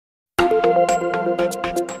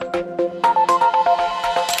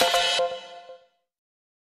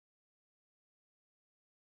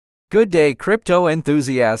Good day, crypto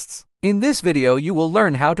enthusiasts! In this video, you will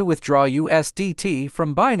learn how to withdraw USDT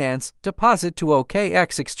from Binance deposit to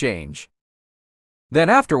OKX Exchange. Then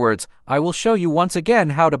afterwards, I will show you once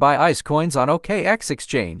again how to buy ICE coins on OKX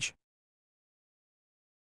Exchange.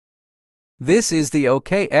 This is the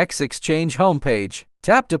OKX Exchange homepage.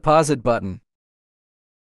 Tap Deposit button.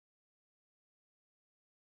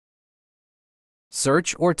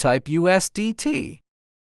 Search or type USDT.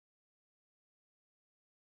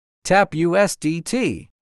 Tap USDT.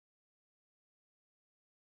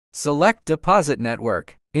 Select Deposit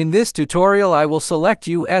Network. In this tutorial, I will select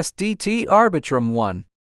USDT-Arbitrum 1.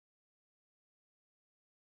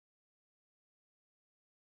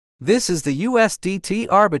 This is the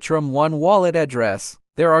USDT-Arbitrum 1 wallet address.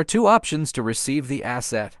 There are two options to receive the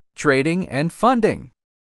asset: trading and funding.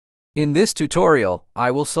 In this tutorial,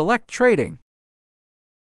 I will select trading.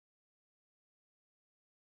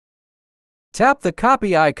 Tap the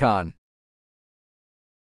copy icon.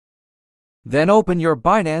 Then open your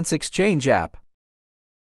Binance Exchange app.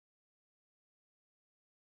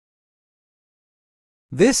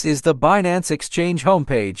 This is the Binance Exchange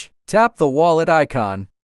homepage. Tap the wallet icon.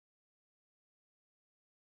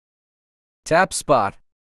 Tap Spot.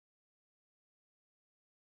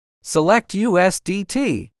 Select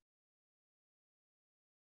USDT.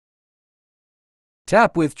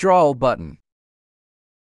 Tap Withdrawal button.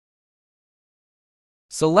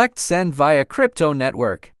 Select Send via Crypto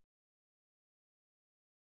Network.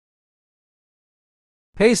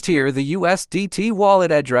 Paste here the USDT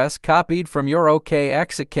wallet address copied from your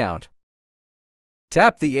OKX account.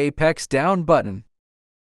 Tap the apex down button.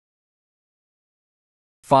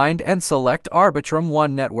 Find and select Arbitrum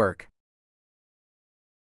 1 network.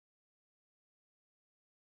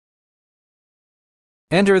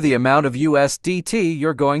 Enter the amount of USDT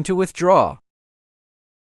you're going to withdraw.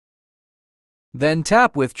 Then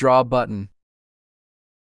tap Withdraw button.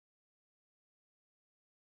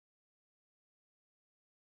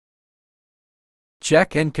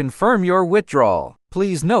 Check and confirm your withdrawal.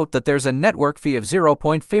 Please note that there's a network fee of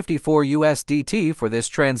 0.54 USDT for this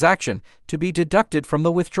transaction to be deducted from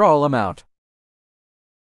the withdrawal amount.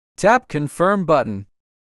 Tap Confirm button.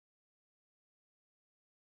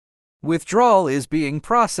 Withdrawal is being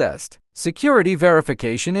processed. Security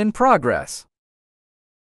verification in progress.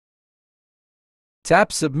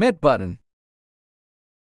 Tap Submit button.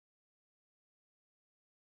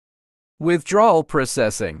 Withdrawal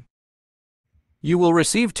processing. You will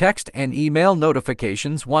receive text and email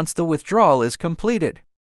notifications once the withdrawal is completed.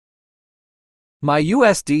 My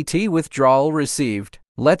USDT withdrawal received.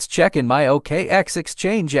 Let's check in my OKX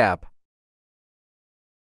Exchange app.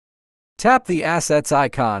 Tap the Assets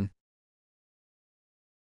icon.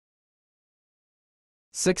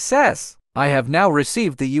 Success! I have now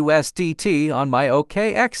received the USDT on my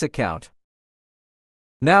OKX account.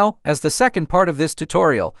 Now, as the second part of this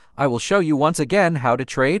tutorial, I will show you once again how to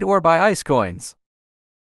trade or buy ICE coins.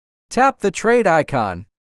 Tap the Trade icon.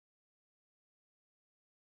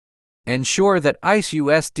 Ensure that ICE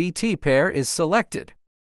USDT pair is selected.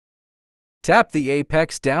 Tap the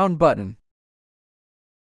apex down button.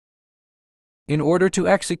 In order to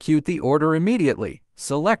execute the order immediately,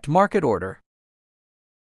 select Market Order.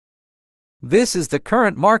 This is the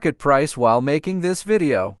current market price while making this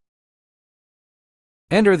video.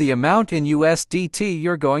 Enter the amount in USDT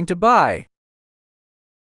you're going to buy.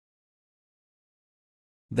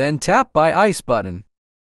 Then tap Buy ICE button.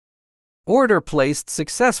 Order placed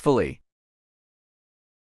successfully.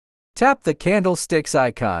 Tap the candlesticks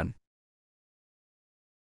icon.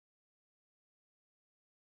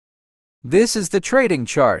 This is the trading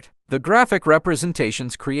chart. The graphic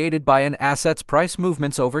representations created by an asset's price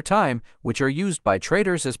movements over time, which are used by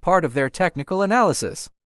traders as part of their technical analysis.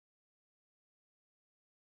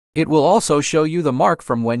 It will also show you the mark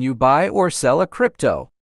from when you buy or sell a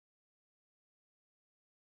crypto.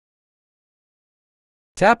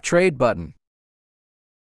 Tap Trade button.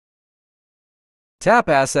 Tap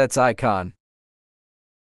Assets icon.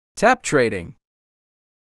 Tap Trading.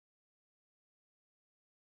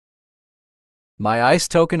 My ICE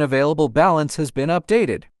token available balance has been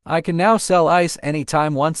updated. I can now sell ICE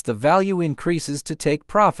anytime once the value increases to take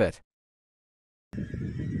profit.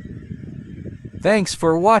 Thanks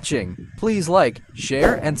for watching. Please like,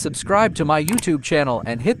 share, and subscribe to my YouTube channel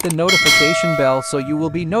and hit the notification bell so you will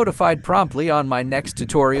be notified promptly on my next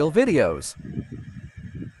tutorial videos.